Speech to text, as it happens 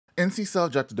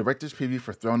NCSoft dropped a director's preview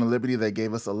for Throne of Liberty that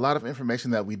gave us a lot of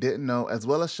information that we didn't know, as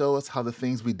well as show us how the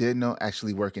things we did know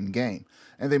actually work in game.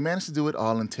 And they managed to do it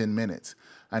all in 10 minutes.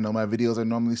 I know my videos are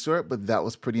normally short, but that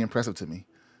was pretty impressive to me.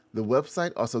 The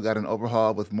website also got an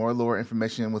overhaul with more lore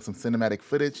information with some cinematic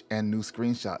footage and new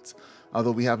screenshots.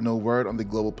 Although we have no word on the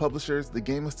global publishers, the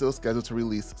game is still scheduled to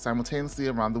release simultaneously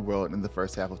around the world in the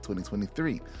first half of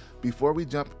 2023. Before we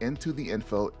jump into the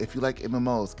info, if you like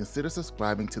MMOs, consider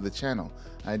subscribing to the channel.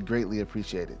 I'd greatly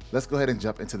appreciate it. Let's go ahead and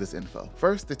jump into this info.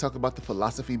 First, they talk about the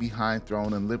philosophy behind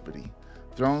Throne and Liberty.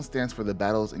 Throne stands for the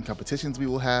battles and competitions we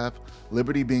will have,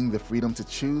 Liberty being the freedom to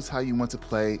choose how you want to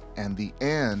play, and the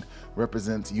and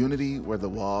represents unity, where the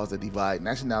walls that divide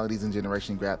nationalities and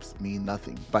generation gaps mean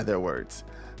nothing, by their words.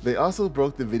 They also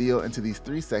broke the video into these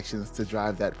 3 sections to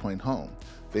drive that point home.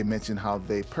 They mentioned how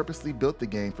they purposely built the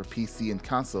game for PC and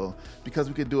console because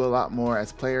we could do a lot more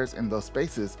as players in those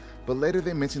spaces, but later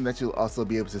they mentioned that you'll also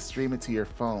be able to stream it to your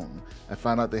phone. I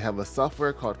found out they have a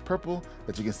software called Purple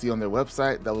that you can see on their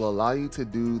website that will allow you to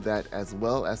do that, as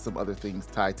well as some other things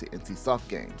tied to NCSoft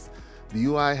games. The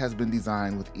UI has been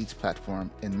designed with each platform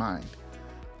in mind.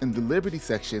 In the Liberty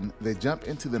section, they jump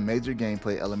into the major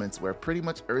gameplay elements where pretty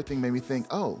much everything made me think,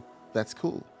 oh, that's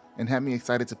cool, and had me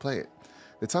excited to play it.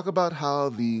 They talk about how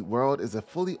the world is a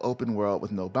fully open world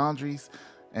with no boundaries,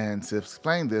 and to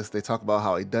explain this, they talk about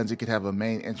how a dungeon could have a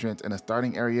main entrance and a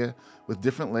starting area with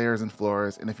different layers and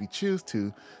floors, and if you choose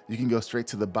to, you can go straight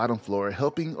to the bottom floor,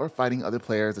 helping or fighting other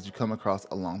players that you come across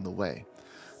along the way.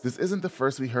 This isn't the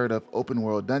first we heard of open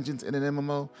world dungeons in an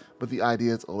MMO, but the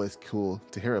idea is always cool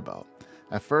to hear about.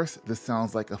 At first, this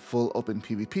sounds like a full open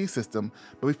PvP system,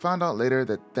 but we found out later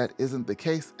that that isn't the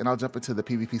case, and I'll jump into the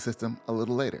PvP system a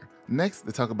little later. Next,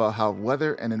 they talk about how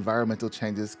weather and environmental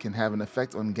changes can have an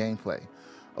effect on gameplay,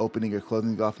 opening or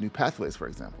closing off new pathways, for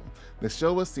example. They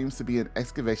show us seems to be an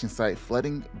excavation site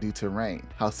flooding due to rain,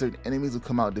 how certain enemies will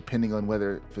come out depending on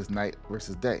whether it's night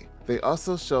versus day. They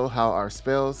also show how our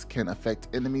spells can affect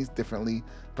enemies differently,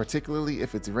 particularly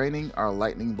if it's raining, our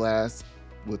lightning blasts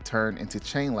will turn into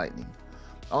chain lightning.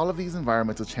 All of these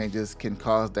environmental changes can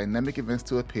cause dynamic events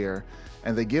to appear,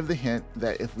 and they give the hint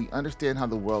that if we understand how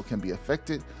the world can be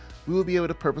affected, we will be able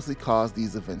to purposely cause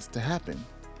these events to happen.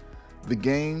 The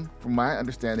game, from my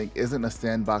understanding, isn't a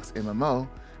sandbox MMO,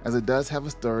 as it does have a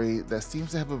story that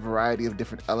seems to have a variety of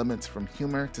different elements from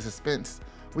humor to suspense,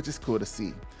 which is cool to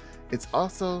see. It's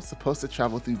also supposed to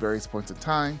travel through various points of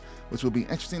time, which will be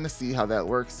interesting to see how that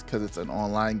works because it's an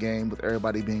online game with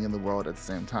everybody being in the world at the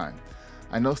same time.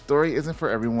 I know story isn't for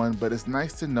everyone, but it's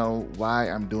nice to know why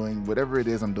I'm doing whatever it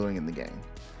is I'm doing in the game.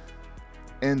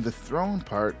 In the Throne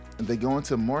part, they go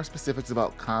into more specifics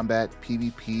about combat,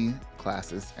 PvP,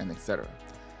 classes, and etc.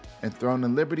 In Throne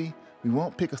and Liberty, we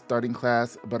won't pick a starting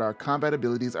class, but our combat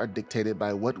abilities are dictated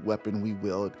by what weapon we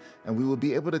wield, and we will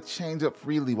be able to change up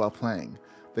freely while playing.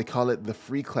 They call it the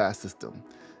free class system.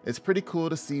 It's pretty cool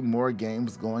to see more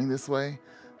games going this way.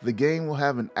 The game will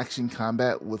have an action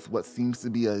combat with what seems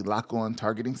to be a lock-on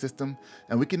targeting system,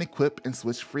 and we can equip and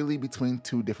switch freely between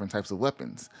 2 different types of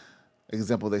weapons.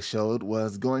 Example they showed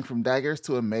was going from daggers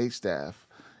to a mage staff.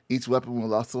 Each weapon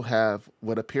will also have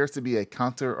what appears to be a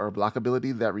counter or block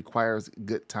ability that requires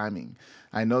good timing.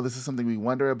 I know this is something we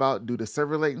wonder about due to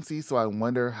server latency, so I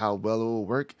wonder how well it will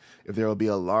work, if there will be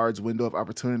a large window of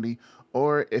opportunity,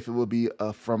 or if it will be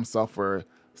a From Software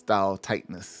style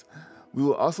tightness. We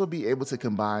will also be able to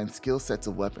combine skill sets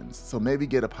of weapons, so maybe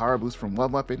get a power boost from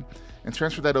one weapon and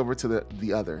transfer that over to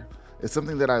the other. It's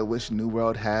something that I wish New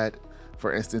World had.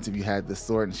 For instance, if you had the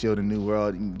sword and shield in New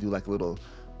World, you can do like a little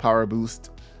power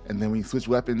boost, and then when you switch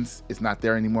weapons, it's not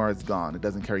there anymore, it's gone, it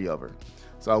doesn't carry over.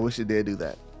 So I wish it did do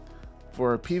that.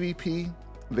 For PvP,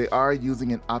 they are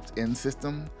using an opt-in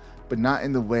system, but not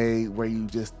in the way where you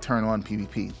just turn on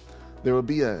PvP. There will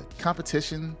be a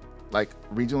competition, like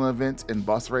regional events and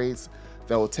boss raids,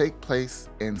 that will take place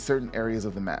in certain areas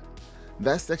of the map.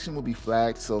 That section will be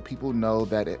flagged so people know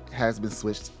that it has been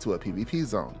switched to a PvP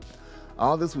zone.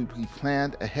 All this will be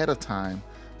planned ahead of time,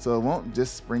 so it won't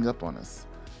just spring up on us.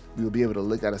 We will be able to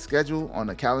look at a schedule on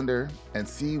a calendar and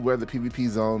see where the PvP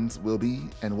zones will be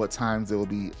and what times they will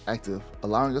be active,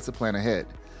 allowing us to plan ahead.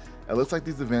 It looks like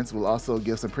these events will also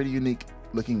give some pretty unique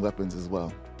looking weapons as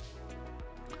well.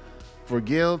 For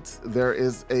guilds, there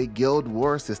is a guild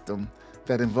war system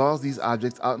that involves these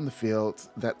objects out in the fields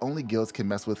that only guilds can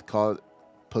mess with, called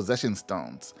possession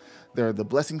stones. They're the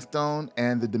blessing stone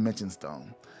and the dimension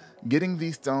stone. Getting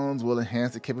these stones will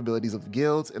enhance the capabilities of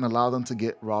guilds and allow them to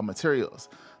get raw materials.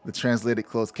 The translated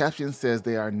closed caption says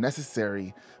they are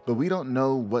necessary, but we don't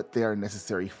know what they are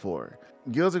necessary for.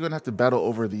 Guilds are going to have to battle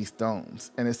over these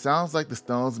stones, and it sounds like the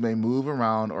stones may move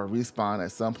around or respawn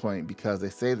at some point because they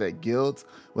say that guilds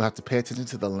will have to pay attention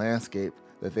to the landscape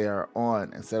that they are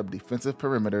on and set up defensive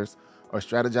perimeters or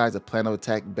strategize a plan of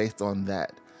attack based on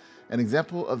that. An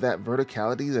example of that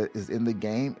verticality that is in the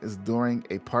game is during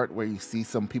a part where you see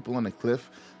some people on a cliff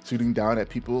shooting down at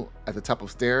people at the top of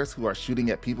stairs who are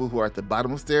shooting at people who are at the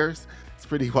bottom of stairs. It's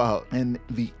pretty wild. In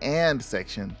the "and"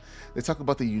 section, they talk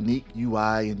about the unique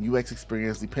UI and UX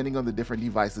experience depending on the different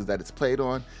devices that it's played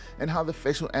on and how the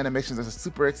facial animations are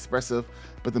super expressive,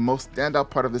 but the most standout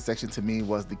part of this section to me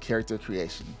was the character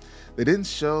creation. They didn't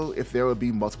show if there would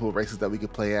be multiple races that we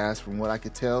could play as. From what I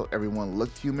could tell, everyone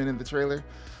looked human in the trailer.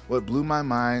 What blew my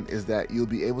mind is that you'll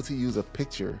be able to use a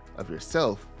picture of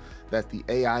yourself that the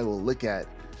AI will look at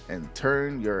and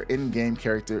turn your in-game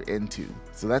character into.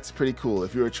 So that's pretty cool.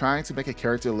 If you were trying to make a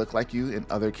character look like you in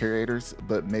other creators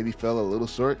but maybe fell a little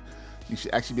short, you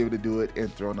should actually be able to do it in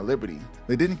Throne of Liberty.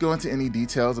 They didn't go into any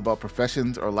details about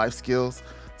professions or life skills,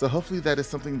 so hopefully that is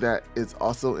something that is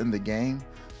also in the game.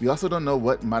 We also don't know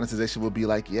what monetization will be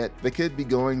like yet. They could be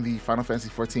going the Final Fantasy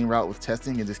XIV route with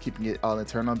testing and just keeping it all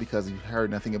internal because you've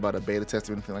heard nothing about a beta test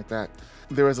or anything like that.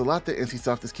 There is a lot that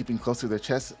NCSoft is keeping close to their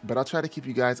chest, but I'll try to keep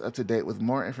you guys up to date with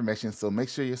more information, so make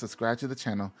sure you're subscribed to the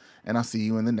channel, and I'll see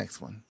you in the next one.